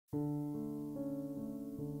Hi,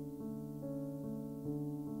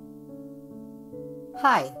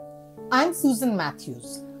 I'm Susan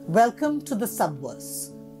Mathews. Welcome to the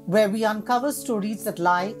Subverse, where we uncover stories that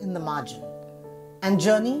lie in the margin and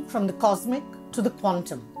journey from the cosmic to the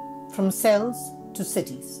quantum, from cells to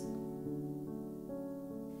cities.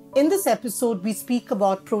 In this episode, we speak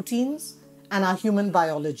about proteins and our human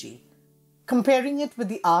biology, comparing it with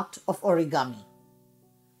the art of origami.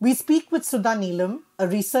 We speak with Sudha Neelam, a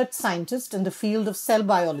research scientist in the field of cell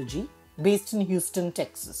biology based in Houston,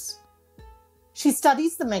 Texas. She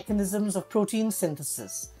studies the mechanisms of protein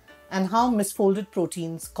synthesis and how misfolded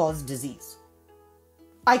proteins cause disease.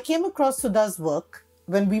 I came across Sudha's work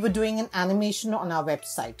when we were doing an animation on our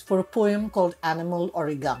website for a poem called Animal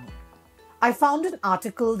Origami. I found an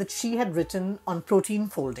article that she had written on protein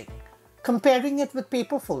folding, comparing it with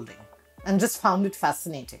paper folding, and just found it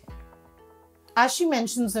fascinating. As she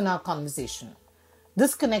mentions in our conversation,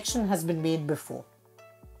 this connection has been made before,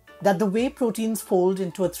 that the way proteins fold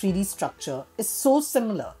into a 3D structure is so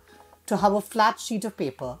similar to how a flat sheet of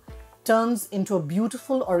paper turns into a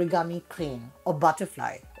beautiful origami crane or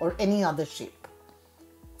butterfly or any other shape.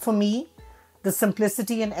 For me, the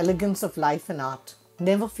simplicity and elegance of life and art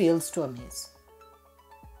never fails to amaze.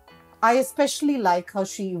 I especially like how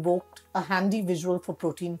she evoked a handy visual for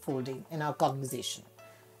protein folding in our conversation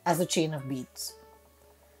as a chain of beads.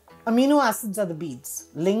 Amino acids are the beads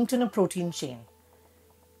linked in a protein chain.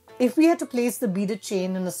 If we had to place the beaded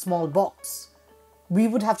chain in a small box, we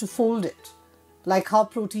would have to fold it, like how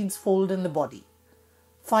proteins fold in the body,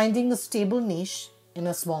 finding a stable niche in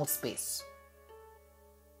a small space.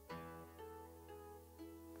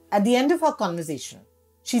 At the end of our conversation,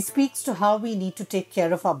 she speaks to how we need to take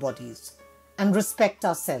care of our bodies and respect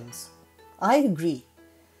ourselves. I agree,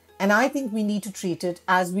 and I think we need to treat it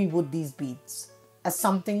as we would these beads, as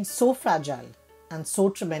something so fragile and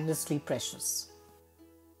so tremendously precious.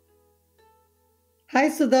 Hi,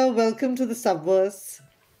 Sudha. Welcome to the Subverse.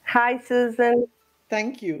 Hi, Susan.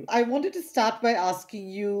 Thank you. I wanted to start by asking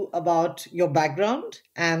you about your background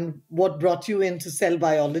and what brought you into cell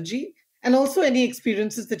biology, and also any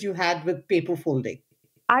experiences that you had with paper folding.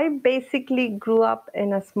 I basically grew up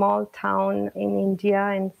in a small town in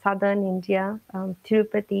India, in southern India,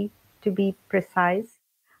 Tirupati to be precise.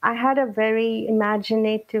 I had a very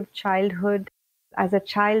imaginative childhood. As a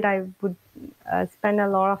child, I would spend a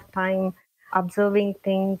lot of time observing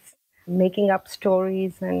things, making up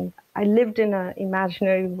stories, and I lived in an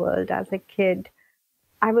imaginary world as a kid.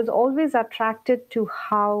 I was always attracted to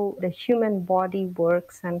how the human body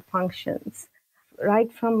works and functions.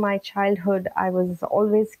 Right from my childhood, I was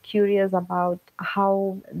always curious about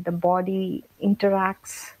how the body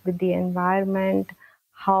interacts with the environment,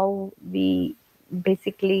 how we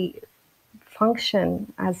basically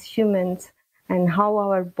function as humans, and how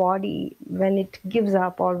our body, when it gives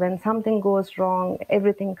up or when something goes wrong,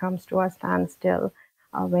 everything comes to a standstill.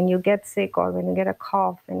 When you get sick or when you get a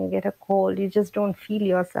cough, when you get a cold, you just don't feel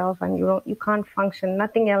yourself and you can't function.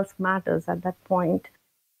 Nothing else matters at that point.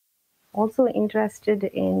 Also interested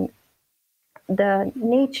in the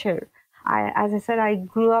nature. As I said, I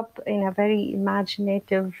grew up in a very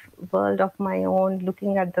imaginative world of my own,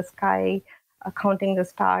 looking at the sky, counting the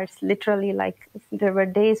stars. Literally, like there were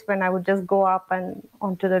days when I would just go up and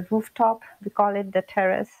onto the rooftop, we call it the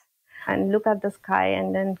terrace, and look at the sky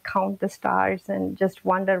and then count the stars and just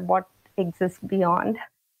wonder what exists beyond.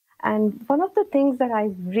 And one of the things that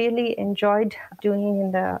I really enjoyed doing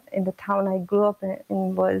in the town I grew up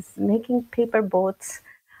in was making paper boats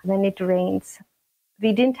when it rains.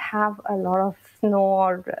 We didn't have a lot of snow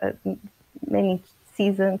or many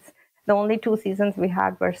seasons. The only two seasons we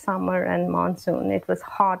had were summer and monsoon. It was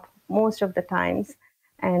hot most of the times,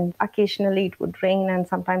 and occasionally it would rain, and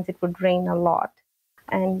sometimes it would rain a lot.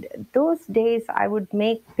 And those days I would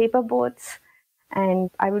make paper boats,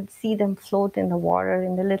 and I would see them float in the water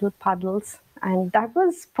in the little puddles. And that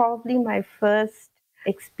was probably my first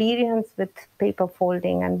experience with paper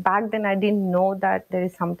folding. And back then I didn't know that there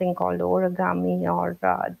is something called origami, or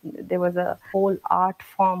there was a whole art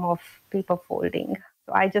form of paper folding.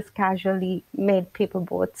 So I just casually made paper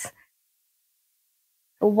boats.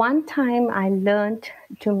 One time I learned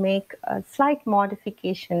to make a slight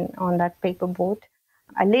modification on that paper boat.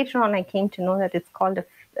 Later on I came to know that it's called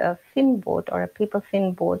a fin boat or a paper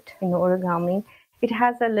fin boat in origami. It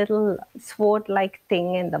has a little sword-like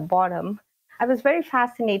thing in the bottom. I was very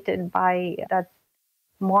fascinated by that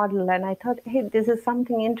model, and I thought, hey, this is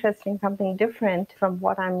something interesting, something different from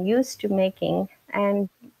what I'm used to making. And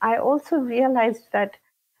I also realized that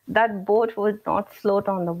that boat would not float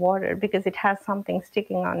on the water because it has something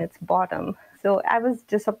sticking on its bottom. So I was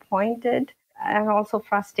disappointed. and also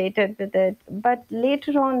frustrated with it. But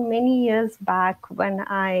later on, many years back, when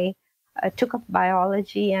I took up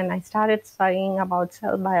biology and I started studying about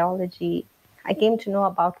cell biology, I came to know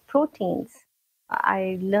about proteins.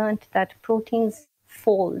 I learned that proteins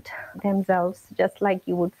fold themselves just like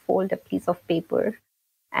you would fold a piece of paper.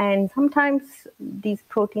 And sometimes these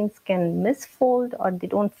proteins can misfold, or they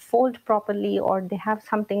don't fold properly, or they have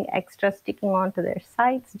something extra sticking onto their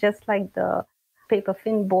sides, just like the paper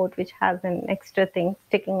fin board, which has an extra thing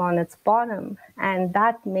sticking on its bottom. And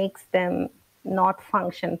that makes them not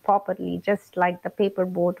function properly, just like the paper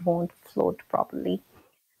board won't float properly.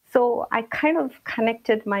 So I kind of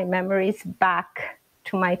connected my memories back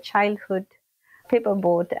to my childhood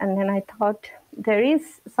paperboard, and then I thought there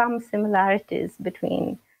is some similarities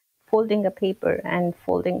between folding a paper and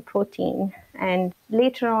folding protein. And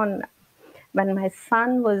later on, when my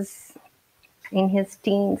son was in his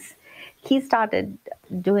teens, he started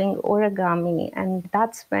doing origami, and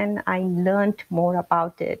that's when I learned more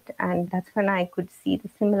about it, and that's when I could see the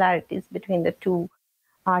similarities between the two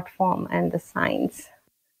art form and the science.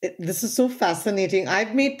 This is so fascinating.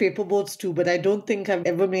 I've made paper boats too, but I don't think I've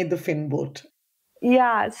ever made the fin boat.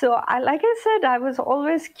 Yeah, so like I said, I was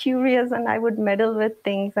always curious and I would meddle with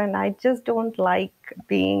things, and I just don't like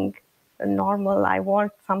being normal. I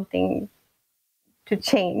want something to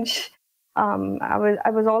change.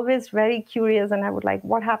 I was always very curious, and I would like,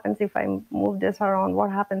 what happens if I move this around?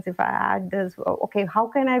 What happens if I add this? Okay, how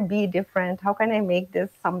can I be different? How can I make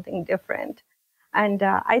this something different? And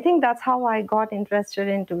I think that's how I got interested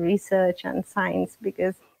into research and science,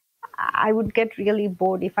 because I would get really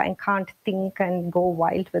bored if I can't think and go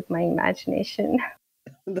wild with my imagination.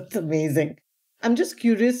 That's amazing. I'm just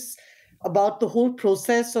curious about the whole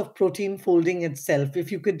process of protein folding itself.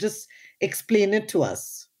 If you could just explain it to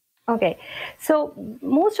us. Okay, so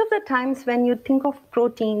most of the times when you think of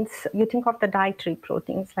proteins, you think of the dietary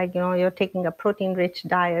proteins, like, you're taking a protein rich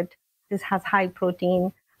diet. This has high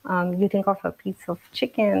protein. You think of a piece of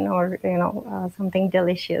chicken, or, something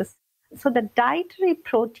delicious. So the dietary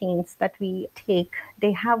proteins that we take,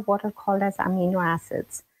 they have what are called as amino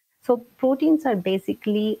acids. So proteins are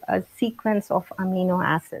basically a sequence of amino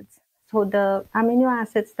acids. So the amino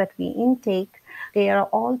acids that we intake, they are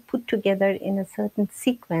all put together in a certain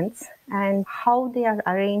sequence, and how they are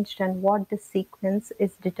arranged and what the sequence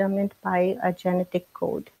is determined by a genetic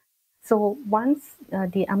code. So once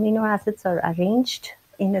the amino acids are arranged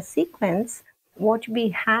in a sequence, what we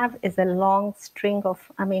have is a long string of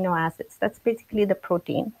amino acids. That's basically the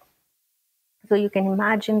protein. So you can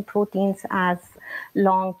imagine proteins as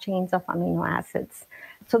long chains of amino acids.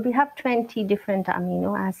 So we have 20 different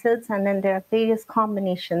amino acids, and then there are various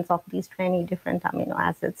combinations of these 20 different amino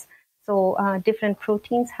acids. So different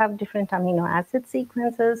proteins have different amino acid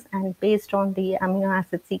sequences, and based on the amino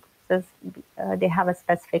acid sequences, they have a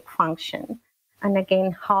specific function. And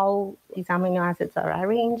again, how these amino acids are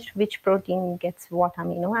arranged, which protein gets what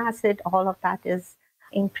amino acid, all of that is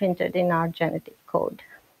imprinted in our genetic code.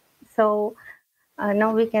 So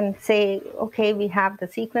now we can say, okay, we have the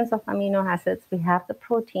sequence of amino acids, we have the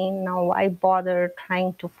protein. Now, why bother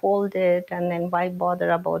trying to fold it? And then why bother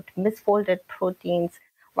about misfolded proteins?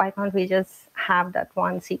 Why can't we just have that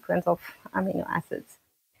one sequence of amino acids?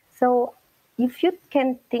 So if you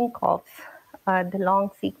can think of the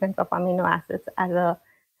long sequence of amino acids as a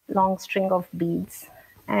long string of beads,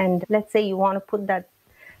 and let's say you want to put that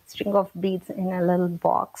string of beads in a little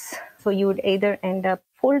box. So you would either end up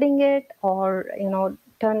folding it, or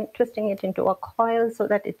twisting it into a coil so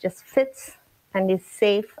that it just fits and is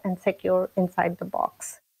safe and secure inside the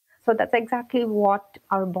box. So that's exactly what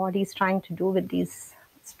our body is trying to do with these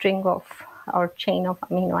string of or chain of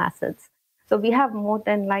amino acids. So we have more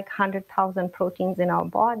than like 100,000 proteins in our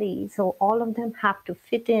body. So all of them have to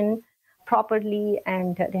fit in properly,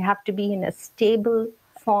 and they have to be in a stable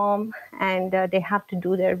form, and they have to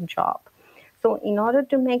do their job. So in order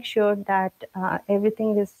to make sure that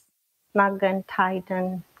everything is snug and tight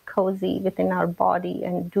and cozy within our body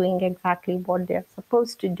and doing exactly what they're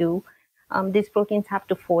supposed to do, these proteins have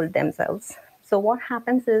to fold themselves. So what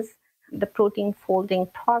happens is the protein folding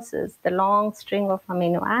process, the long string of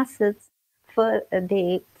amino acids,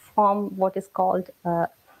 they form what is called a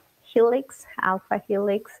helix, alpha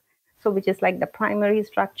helix, so which is like the primary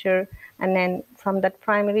structure. And then from that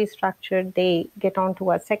primary structure, they get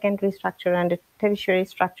onto a secondary structure and a tertiary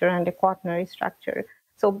structure and a quaternary structure.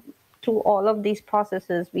 So through all of these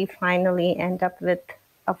processes, we finally end up with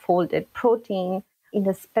a folded protein in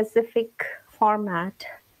a specific format,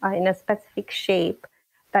 in a specific shape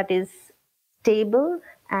that is stable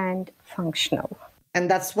and functional. And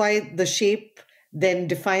that's why the shape then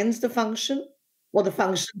defines the function. or the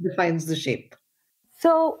function defines the shape?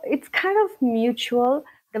 So it's kind of mutual.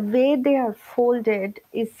 The way they are folded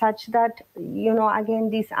is such that, again,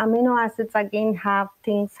 these amino acids again have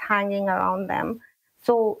things hanging around them.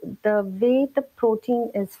 So the way the protein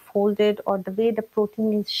is folded or the way the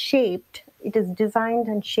protein is shaped, it is designed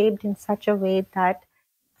and shaped in such a way that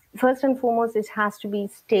first and foremost, it has to be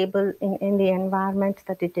stable in the environment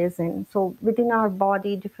that it is in. So within our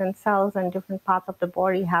body, different cells and different parts of the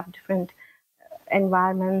body have different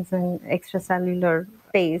environments and extracellular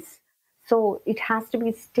space. So it has to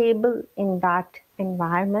be stable in that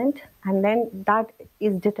environment, and then that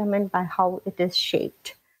is determined by how it is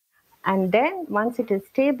shaped. And then once it is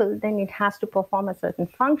stable, then it has to perform a certain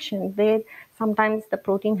function where sometimes the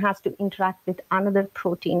protein has to interact with another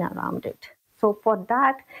protein around it. So for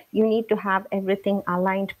that, you need to have everything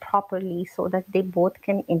aligned properly so that they both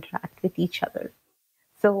can interact with each other.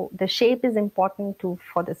 So the shape is important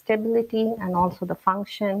for the stability and also the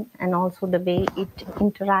function and also the way it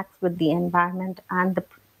interacts with the environment and the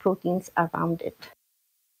proteins around it.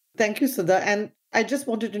 Thank you, Sudha. And I just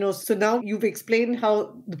wanted to know, so now you've explained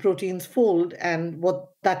how the proteins fold and what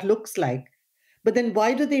that looks like. But then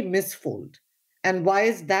why do they misfold? And why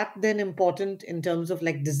is that then important in terms of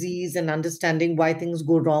like disease and understanding why things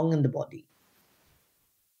go wrong in the body?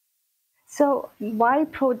 So why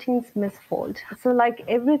proteins misfold? So like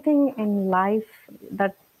everything in life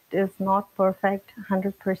that is not perfect,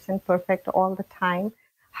 100% perfect all the time,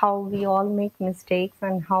 how we all make mistakes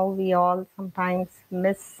and how we all sometimes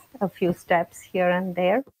miss a few steps here and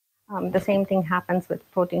there. The same thing happens with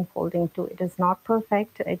protein folding too. It is not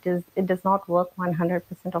perfect. It does not work 100%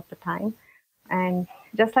 of the time. And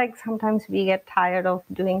just like sometimes we get tired of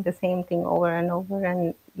doing the same thing over and over,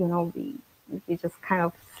 and we just kind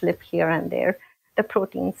of slip here and there. The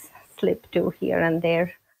proteins slip too here and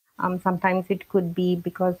there. Sometimes it could be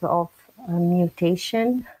because of a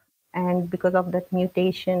mutation, and because of that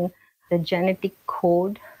mutation, the genetic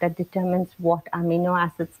code that determines what amino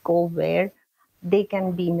acids go where, they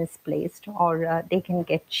can be misplaced or they can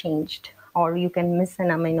get changed, or you can miss an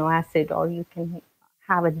amino acid, or you can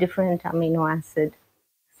have a different amino acid.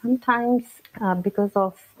 Sometimes because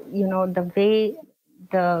of the way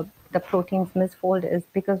the proteins misfold is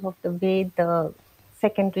because of the way the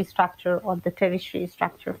secondary structure or the tertiary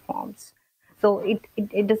structure forms. So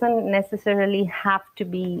it doesn't necessarily have to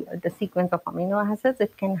be the sequence of amino acids.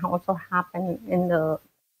 It can also happen in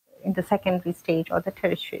the secondary stage or the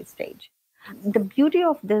tertiary stage. The beauty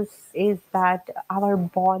of this is that our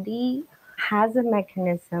body has a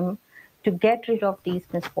mechanism to get rid of these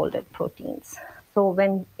misfolded proteins. So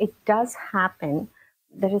when it does happen,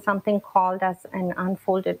 there is something called as an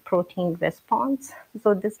unfolded protein response.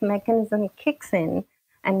 So this mechanism kicks in,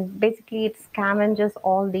 and basically it scavenges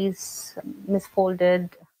all these misfolded,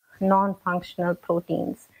 non-functional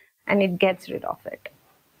proteins, and it gets rid of it.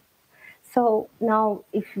 So now,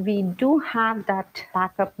 if we do have that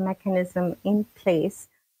backup mechanism in place,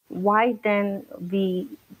 why then we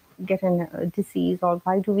get a disease, or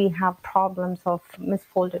why do we have problems of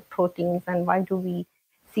misfolded proteins, and why do we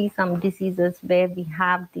see some diseases where we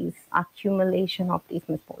have these accumulation of these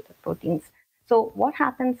misfolded proteins? So what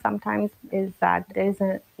happens sometimes is that there is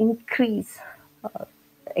an increase,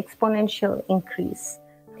 exponential increase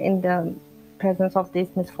in the presence of these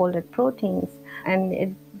misfolded proteins,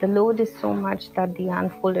 and the load is so much that the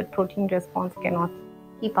unfolded protein response cannot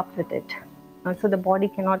keep up with it. So the body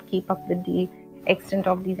cannot keep up with the extent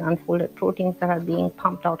of these unfolded proteins that are being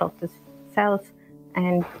pumped out of the cells.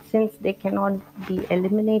 And since they cannot be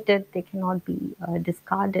eliminated, they cannot be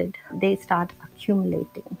discarded, they start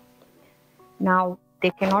accumulating. Now, they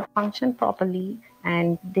cannot function properly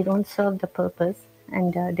and they don't serve the purpose,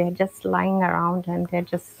 and they're just lying around and they're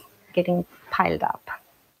just getting piled up.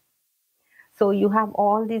 So you have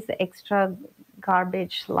all these extra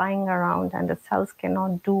garbage lying around, and the cells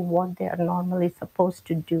cannot do what they are normally supposed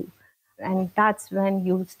to do. And that's when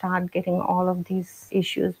you start getting all of these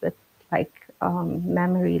issues with like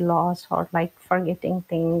memory loss, or like forgetting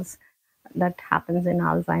things that happens in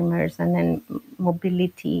Alzheimer's, and then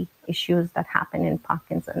mobility issues that happen in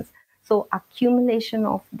Parkinson's. So accumulation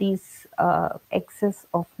of these excess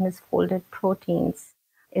of misfolded proteins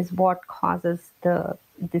is what causes the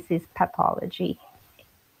disease pathology.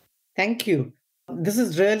 Thank you. This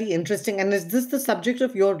is really interesting. And is this the subject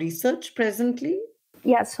of your research presently?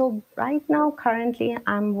 Yeah, so right now, currently,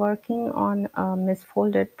 I'm working on a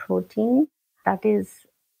misfolded protein that is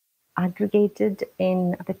aggregated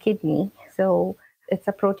in the kidney. So it's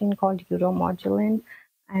a protein called uromodulin.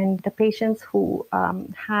 And the patients who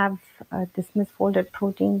have this misfolded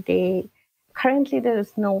protein, they Currently, there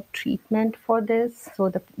is no treatment for this.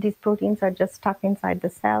 So these proteins are just stuck inside the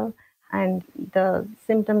cell, and the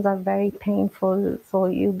symptoms are very painful. So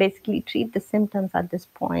you basically treat the symptoms at this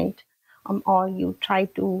point, or you try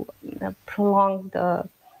to prolong the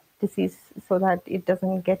disease so that it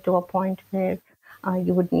doesn't get to a point where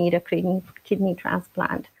you would need a kidney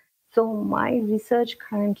transplant. So my research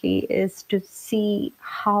currently is to see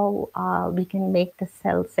how we can make the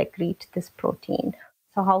cell secrete this protein.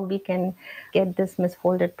 So how we can get this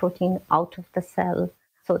misfolded protein out of the cell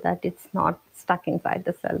so that it's not stuck inside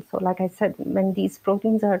the cell. So like I said, when these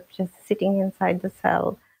proteins are just sitting inside the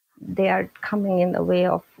cell, they are coming in the way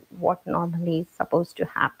of what normally is supposed to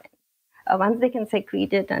happen. Once they can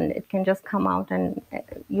secrete it and it can just come out and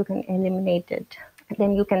you can eliminate it,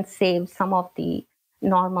 then you can save some of the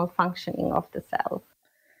normal functioning of the cell.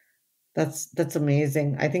 That's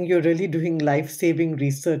amazing. I think you're really doing life-saving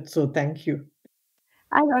research, so thank you.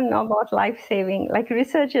 I don't know about life saving. Like,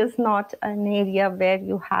 research is not an area where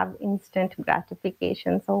you have instant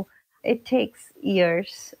gratification. So it takes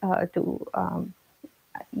years to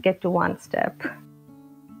get to one step.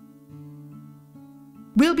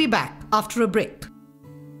 We'll be back after a break.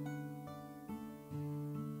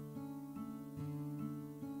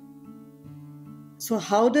 So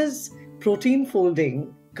how does protein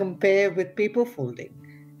folding compare with paper folding?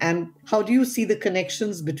 And how do you see the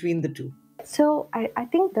connections between the two? So I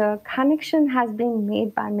think the connection has been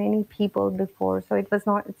made by many people before. So it's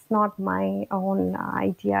not my own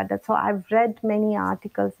idea. So I've read many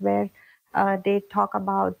articles where they talk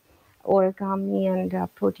about origami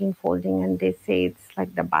and protein folding, and they say it's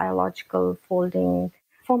like the biological folding.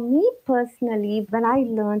 For me personally, when I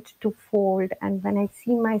learned to fold and when I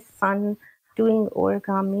see my son doing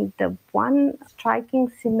origami, the one striking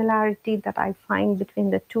similarity that I find between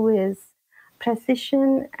the two is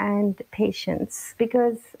precision and patience,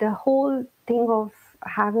 because the whole thing of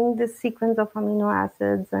having this sequence of amino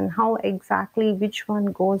acids and how exactly which one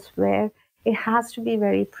goes where, it has to be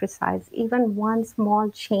very precise. Even one small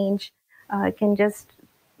change can just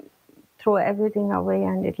throw everything away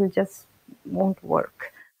and it'll just won't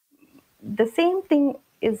work. The same thing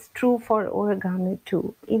is true for origami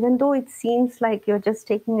too. Even though it seems like you're just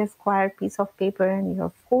taking a square piece of paper and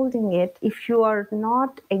you're folding it, if you are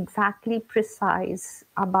not exactly precise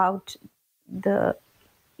about the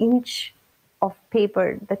inch of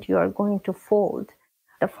paper that you are going to fold,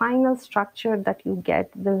 the final structure that you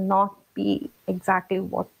get will not be exactly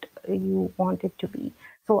what you want it to be.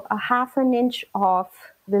 So a half an inch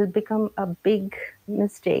off will become a big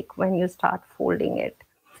mistake when you start folding it.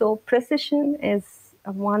 So precision is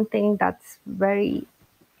one thing that's very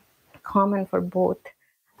common for both.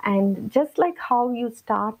 And just like how you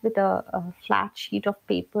start with a flat sheet of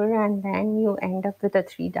paper and then you end up with a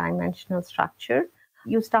three-dimensional structure,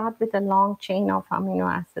 you start with a long chain of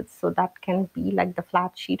amino acids. So that can be like the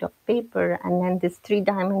flat sheet of paper, and then this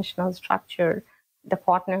three-dimensional structure, the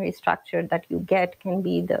quaternary structure that you get, can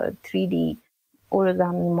be the 3D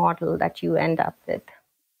origami model that you end up with.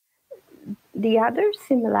 The other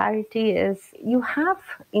similarity is you have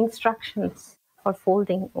instructions for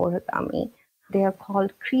folding origami. They are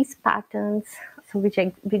called crease patterns, so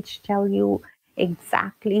which tell you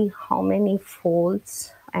exactly how many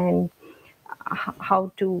folds and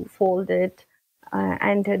how to fold it.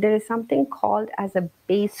 And there is something called as a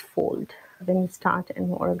base fold when you start an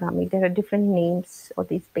origami. There are different names for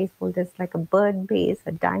these base folds. There's like a bird base,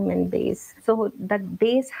 a diamond base. So that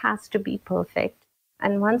base has to be perfect.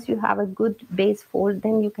 And once you have a good base fold,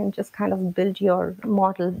 then you can just kind of build your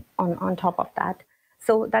model on top of that.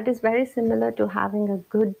 So that is very similar to having a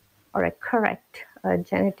good or a correct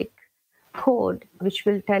genetic code, which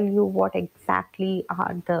will tell you what exactly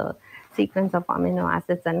are the sequence of amino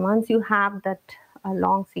acids. And once you have that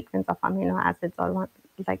long sequence of amino acids, or one,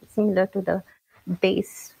 like similar to the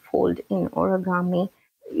base fold in origami,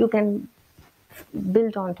 you can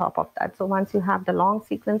build on top of that. So once you have the long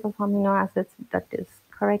sequence of amino acids that is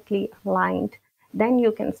correctly aligned, then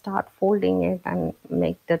you can start folding it and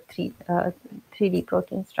make the 3D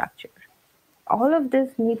protein structure. All of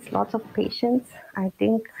this needs lots of patience. I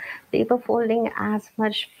think paper folding, as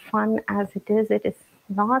much fun as it is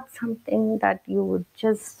not something that you would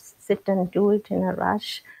just sit and do it in a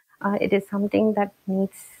rush. It is something that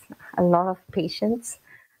needs a lot of patience.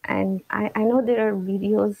 And I know there are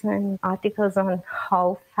videos and articles on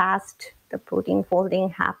how fast the protein folding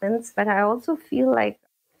happens, but I also feel like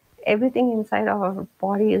everything inside our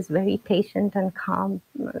body is very patient and calm,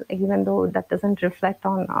 even though that doesn't reflect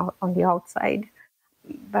on the outside.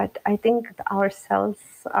 But I think our cells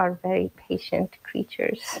are very patient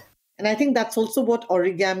creatures. And I think that's also what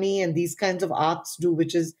origami and these kinds of arts do,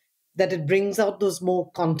 which is that it brings out those more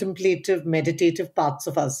contemplative, meditative parts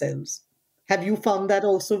of ourselves. Have you found that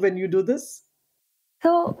also when you do this?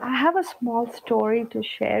 So, I have a small story to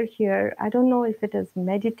share here. I don't know if it is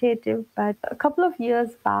meditative, but a couple of years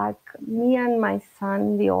back, me and my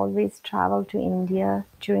son, we always travel to India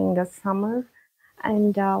during the summer.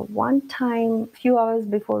 And one time, a few hours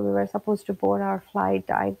before we were supposed to board our flight,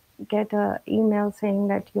 I get an email saying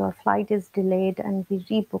that your flight is delayed and we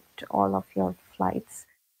rebooked all of your flights.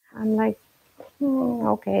 I'm like,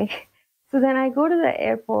 okay. So then I go to the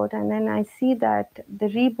airport and then I see that the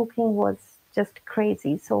rebooking was just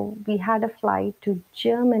crazy. So we had a flight to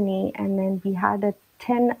Germany and then we had a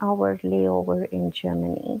 10-hour layover in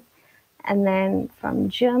Germany. And then from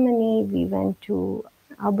Germany, we went to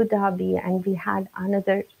Abu Dhabi and we had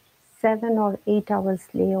another 7 or 8 hours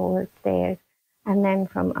layover there. And then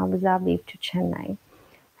from Abu Dhabi to Chennai.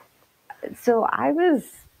 So I was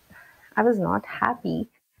not happy.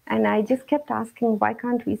 And I just kept asking, why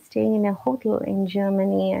can't we stay in a hotel in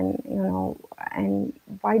Germany? And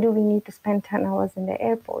why do we need to spend 10 hours in the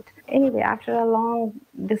airport? Anyway, after a long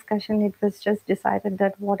discussion, it was just decided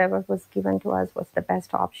that whatever was given to us was the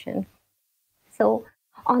best option. So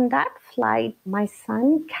on that flight, my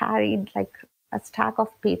son carried like a stack of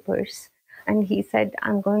papers and he said,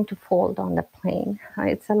 I'm going to fold on the plane.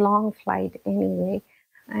 It's a long flight anyway.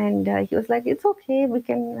 And he was like, it's okay. We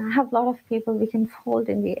can have a lot of people. We can fold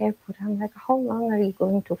in the airport. I'm like, how long are you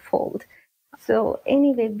going to fold? So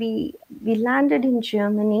anyway, we landed in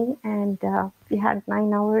Germany and we had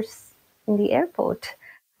 9 hours in the airport.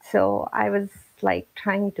 So I was like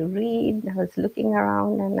trying to read. I was looking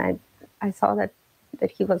around and I saw that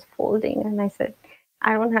he was folding and I said,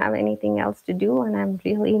 I don't have anything else to do and I'm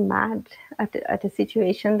really mad at a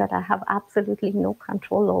situation that I have absolutely no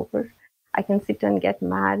control over. I can sit and get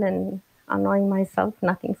mad and annoying myself.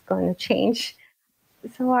 Nothing's going to change.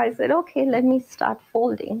 So I said, okay, let me start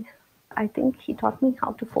folding. I think he taught me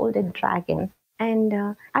how to fold a dragon.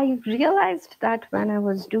 And I realized that when I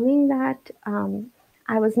was doing that,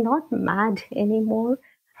 I was not mad anymore,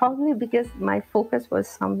 probably because my focus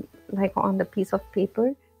was like on the piece of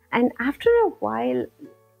paper. And after a while,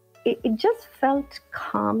 it just felt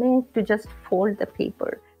calming to just fold the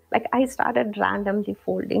paper. Like I started randomly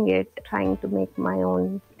folding it, trying to make my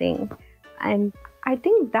own thing. And I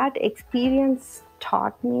think that experience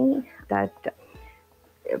taught me that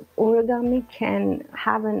origami can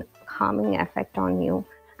have a calming effect on you.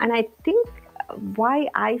 And I think why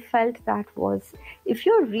I felt that was if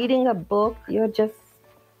you're reading a book, you're just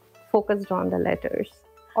focused on the letters.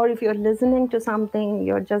 Or if you're listening to something,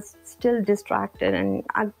 you're just still distracted. And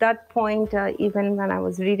at that point, even when I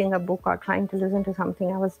was reading a book or trying to listen to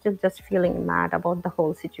something, I was still just feeling mad about the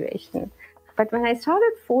whole situation. But when I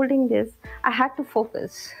started folding this, I had to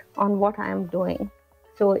focus on what I am doing.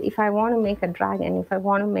 So if I want to make a dragon, if I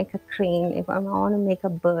want to make a crane, if I want to make a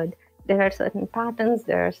bird, there are certain patterns,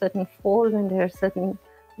 there are certain folds, and there are certain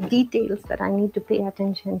details that I need to pay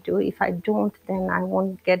attention to. If I don't, then I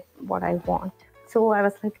won't get what I want. So I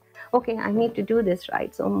was like, okay, I need to do this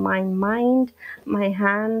right. So my mind, my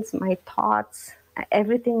hands, my thoughts,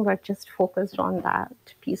 everything were just focused on that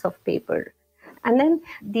piece of paper. And then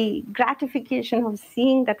the gratification of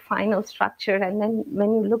seeing that final structure. And then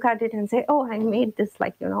when you look at it and say, oh, I made this,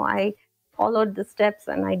 I followed the steps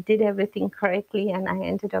and I did everything correctly and I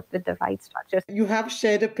ended up with the right structure. You have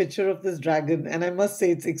shared a picture of this dragon, and I must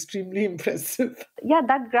say it's extremely impressive. Yeah,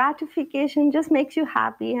 that gratification just makes you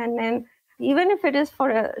happy. And then even if it is for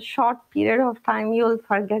a short period of time, you'll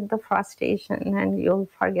forget the frustration and you'll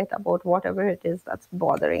forget about whatever it is that's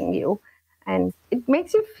bothering you. And it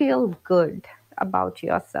makes you feel good about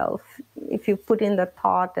yourself if you put in the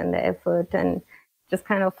thought and the effort and just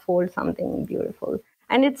kind of fold something beautiful.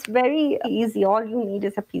 And it's very easy. All you need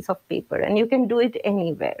is a piece of paper and you can do it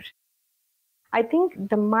anywhere. I think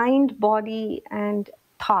the mind, body, and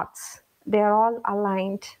thoughts, they're all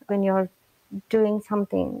aligned when you're doing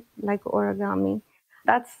something like origami.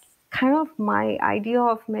 That's kind of my idea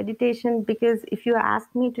of meditation, because if you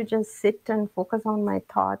ask me to just sit and focus on my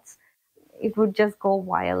thoughts, it would just go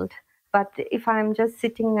wild. But if I'm just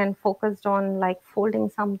sitting and focused on like folding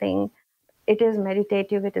something, it is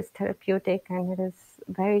meditative, it is therapeutic, and it is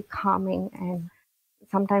very calming. And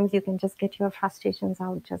sometimes you can just get your frustrations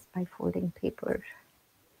out just by folding paper.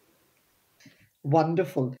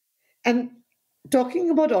 Wonderful. And talking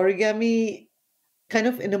about origami kind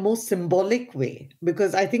of in a more symbolic way,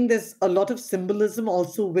 because I think there's a lot of symbolism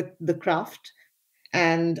also with the craft.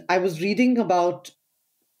 And I was reading about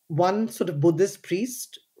one sort of Buddhist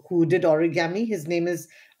priest who did origami. His name is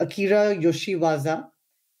Akira Yoshiwaza.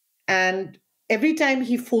 And every time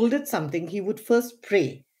he folded something, he would first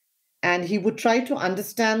pray And he would try to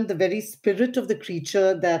understand the very spirit of the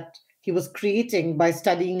creature that he was creating by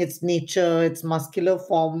studying its nature, its muscular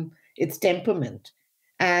form, its temperament.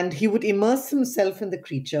 And he would immerse himself in the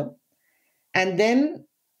creature. And then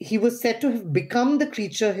he was said to have become the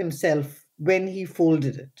creature himself when he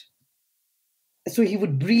folded it. So he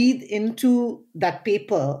would breathe into that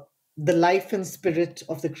paper the life and spirit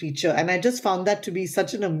of the creature. And I just found that to be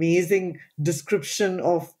such an amazing description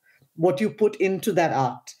of what you put into that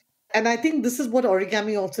art. And I think this is what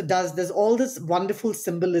origami also does. There's all this wonderful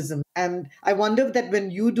symbolism. And I wonder that when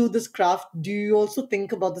you do this craft, do you also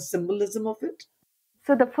think about the symbolism of it?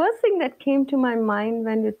 So the first thing that came to my mind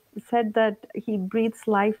when you said that he breathes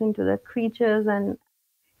life into the creatures and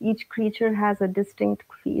each creature has a distinct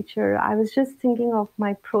feature, I was just thinking of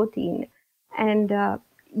my protein. And,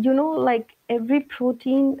 like every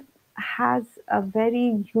protein has a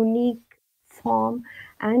very unique form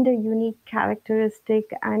and a unique characteristic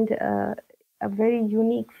and a very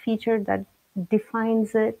unique feature that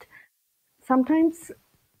defines it. Sometimes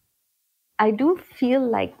I do feel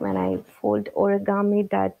like when I fold origami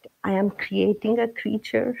that I am creating a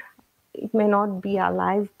creature. It may not be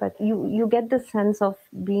alive, but you get the sense of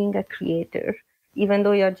being a creator, even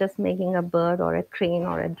though you're just making a bird or a crane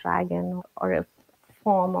or a dragon or a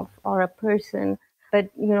form of or a person. But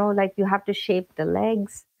like you have to shape the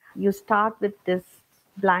legs. You start with this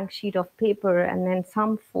blank sheet of paper, and then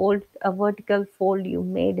some fold, a vertical fold you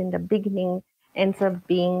made in the beginning ends up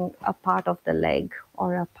being a part of the leg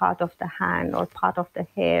or a part of the hand or part of the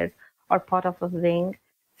hair or part of a wing.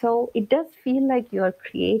 So it does feel like you're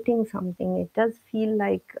creating something. It does feel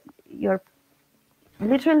like you're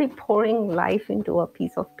literally pouring life into a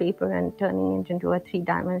piece of paper and turning it into a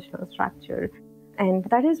three-dimensional structure. And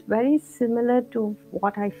that is very similar to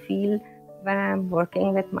what I feel when I'm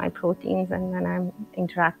working with my proteins and when I'm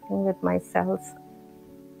interacting with my cells.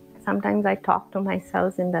 Sometimes I talk to my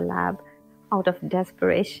cells in the lab out of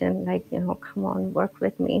desperation, like, come on, work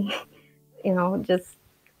with me, just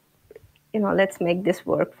let's make this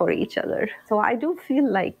work for each other. So I do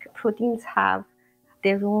feel like proteins have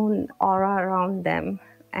their own aura around them,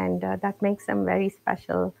 and that makes them very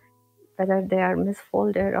special. Whether they are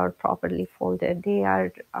misfolded or properly folded, they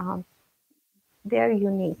are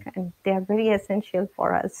unique and they are very essential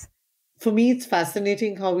for us. For me, it's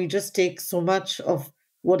fascinating how we just take so much of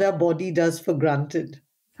what our body does for granted.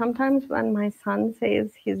 Sometimes when my son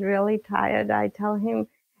says he's really tired, I tell him,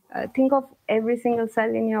 think of every single cell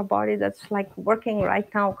in your body that's like working right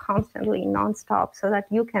now, constantly, nonstop, so that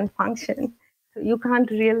you can function. So you can't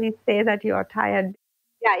really say that you are tired.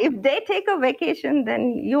 Yeah, if they take a vacation,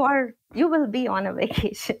 then you will be on a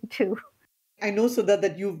vacation too. I know, Sudha,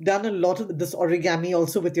 that you've done a lot of this origami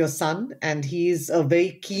also with your son, and he's a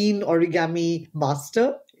very keen origami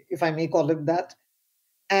master, if I may call him that.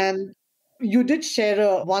 And you did share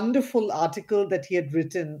a wonderful article that he had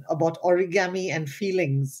written about origami and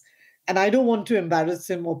feelings. And I don't want to embarrass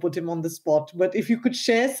him or put him on the spot, but if you could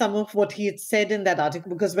share some of what he had said in that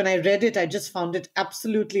article, because when I read it, I just found it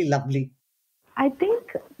absolutely lovely. I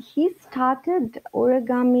think he started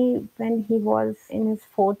origami when he was in his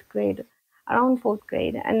fourth grade, around fourth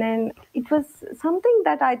grade. And then it was something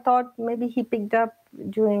that I thought maybe he picked up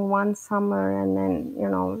during one summer, and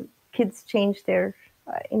then, kids change their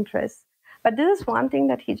interests. But this is one thing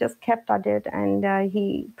that he just kept at it, and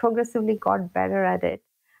he progressively got better at it.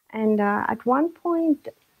 And at one point,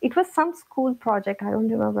 it was some school project, I don't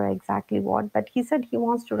remember exactly what, but he said he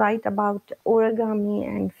wants to write about origami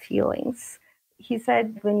and feelings. He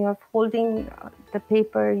said when you're folding the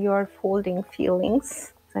paper, you're folding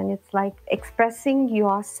feelings. And it's like expressing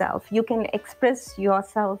yourself. You can express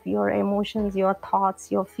yourself, your emotions, your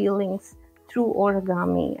thoughts, your feelings through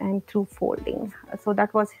origami and through folding. So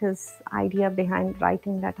that was his idea behind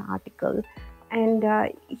writing that article. And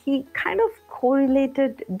he kind of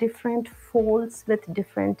correlated different folds with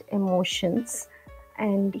different emotions.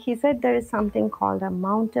 And he said there is something called a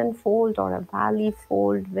mountain fold or a valley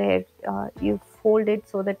fold, where you fold it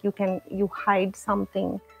so that you hide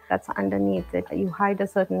something that's underneath it. You hide a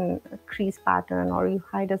certain crease pattern, or you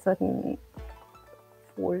hide a certain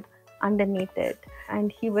fold underneath it.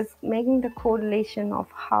 And he was making the correlation of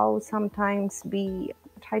how sometimes we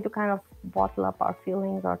try to kind of bottle up our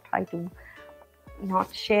feelings, or try to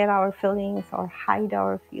not share our feelings or hide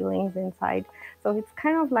our feelings inside. So it's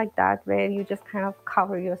kind of like that, where you just kind of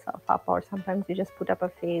cover yourself up, or sometimes you just put up a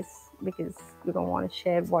face because you don't want to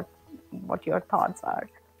share what your thoughts are.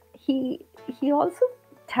 He also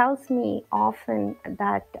tells me often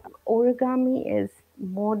that origami is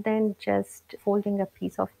more than just folding a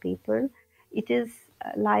piece of paper. It is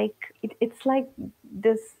it's like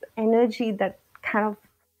this energy that kind of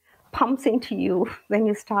pumps into you when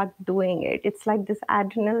you start doing it. It's like this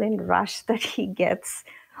adrenaline rush that he gets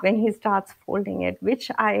when he starts folding it, which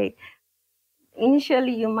I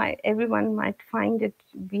initially everyone might find it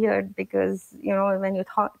weird because when you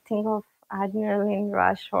think of adrenaline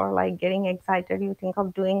rush or like getting excited, you think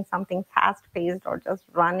of doing something fast paced or just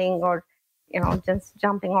running or just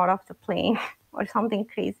jumping out of the plane or something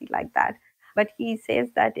crazy like that. But he says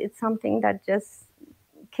that it's something that just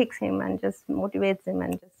kicks him and just motivates him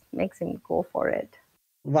and just makes him go for it.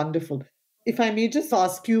 Wonderful. If I may just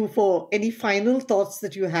ask you for any final thoughts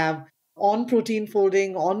that you have on protein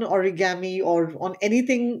folding, on origami, or on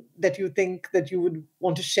anything that you think that you would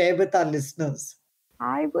want to share with our listeners.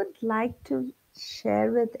 I would like to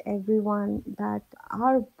share with everyone that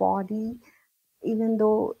our body, even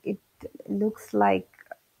though it looks like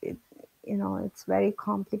it, it's very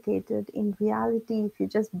complicated, in reality, if you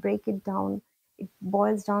just break it down, it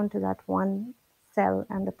boils down to that one cell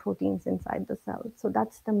and the proteins inside the cell. So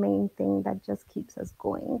that's the main thing that just keeps us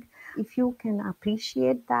going. If you can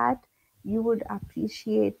appreciate that, you would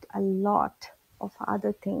appreciate a lot of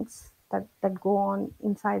other things that go on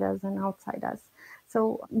inside us and outside us.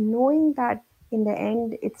 So knowing that in the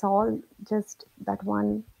end, it's all just that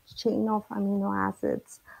one chain of amino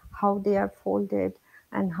acids, how they are folded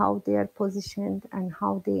and how they are positioned and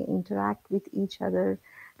how they interact with each other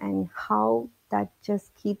and how that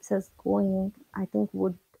just keeps us going, I think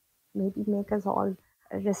would maybe make us all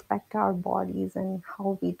respect our bodies and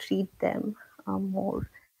how we treat them more.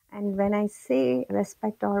 And when I say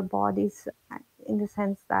respect our bodies, in the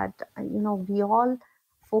sense that, we all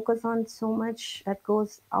focus on so much that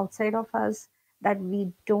goes outside of us that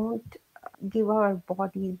we don't give our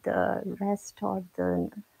body the rest or the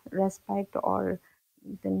respect or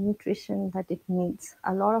the nutrition that it needs.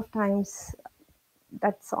 A lot of times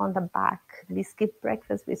that's on the back. We skip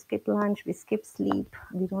breakfast, we skip lunch, we skip sleep,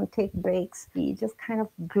 we don't take breaks. We just kind of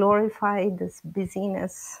glorify this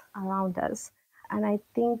busyness around us. And I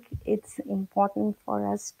think it's important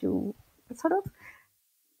for us to sort of,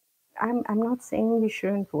 I'm not saying you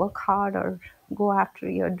shouldn't work hard or go after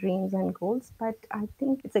your dreams and goals, but I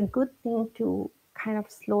think it's a good thing to kind of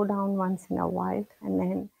slow down once in a while. And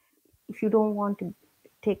then if you don't want to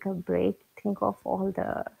take a break, think of all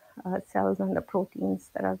the cells and the proteins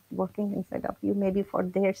that are working inside of you. Maybe for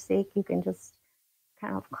their sake, you can just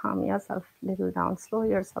kind of calm yourself a little down, slow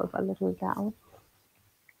yourself a little down.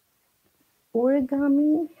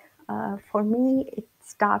 Origami, for me, it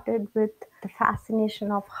started with the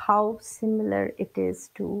fascination of how similar it is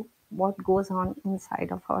to what goes on inside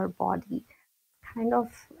of our body. Kind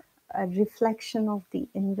of a reflection of the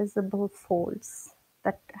invisible folds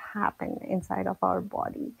that happen inside of our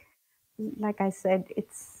body. Like I said,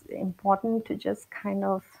 it's important to just kind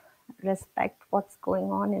of respect what's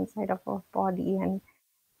going on inside of our body and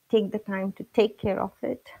take the time to take care of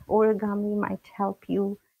it. Origami might help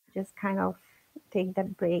you just kind of take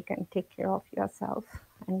that break and take care of yourself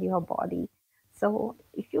and your body. So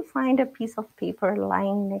if you find a piece of paper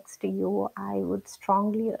lying next to you, I would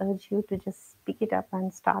strongly urge you to just pick it up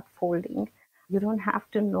and start folding. You don't have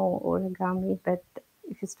to know origami, but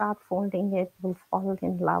if you start folding it, you'll fall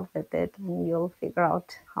in love with it and you'll figure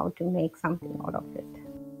out how to make something out of it.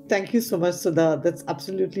 Thank you so much, Sudha. That's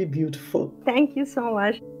absolutely beautiful. Thank you so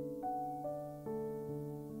much.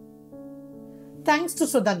 Thanks to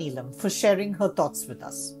Sudha Neelam for sharing her thoughts with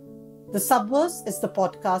us. The Subverse is the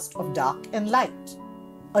podcast of Dark and Light,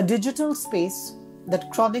 a digital space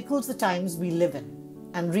that chronicles the times we live in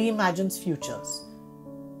and reimagines futures,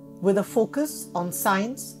 with a focus on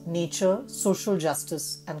science, nature, social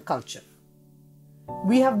justice, and culture.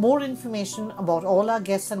 We have more information about all our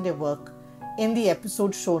guests and their work in the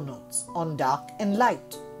episode show notes on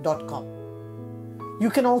darkandlight.com. You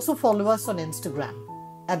can also follow us on Instagram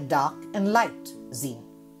at Dark and Light Zine.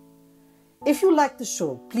 If you like the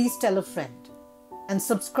show, please tell a friend and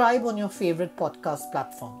subscribe on your favorite podcast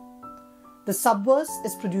platform. The Subverse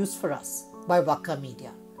is produced for us by Waka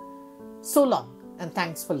Media. So long, and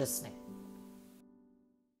thanks for listening.